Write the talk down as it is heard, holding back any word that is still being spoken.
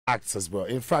acts as well.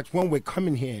 In fact, when we're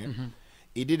coming here,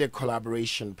 he did a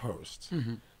collaboration post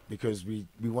because we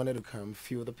wanted to come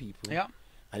feel the people. Yeah.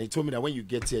 And he told me that when you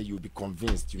get here, you'll be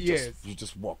convinced. You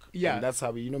just walk. Yeah. And that's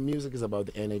how we, music is about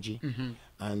the energy,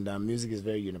 and music is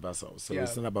very universal. So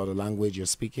it's not about the language you're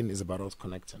speaking; it's about us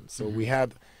connecting. So he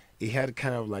had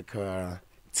kind of like a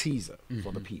teaser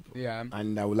for the people. Yeah.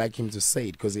 And I would like him to say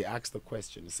it because he asked the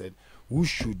question. He said, "Who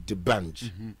should the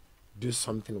band do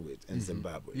something with in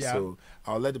Zimbabwe?" Yeah. So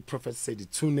I'll let the prophet say the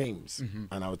two names,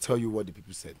 and I'll tell you what the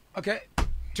people said. Okay.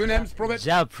 Two names, prophet.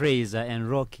 Jah Prayzah and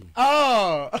Roki.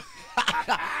 Oh.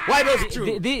 Why those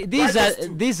two?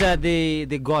 These are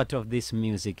the god of this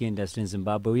music industry in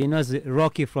Zimbabwe. You know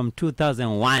Roki from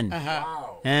 2001.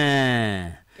 Wow.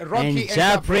 Roki And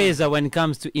Jah Prayzah when it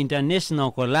comes to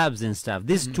international collabs and stuff.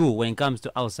 These two, when it comes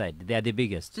to outside, they are the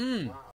biggest. Wow.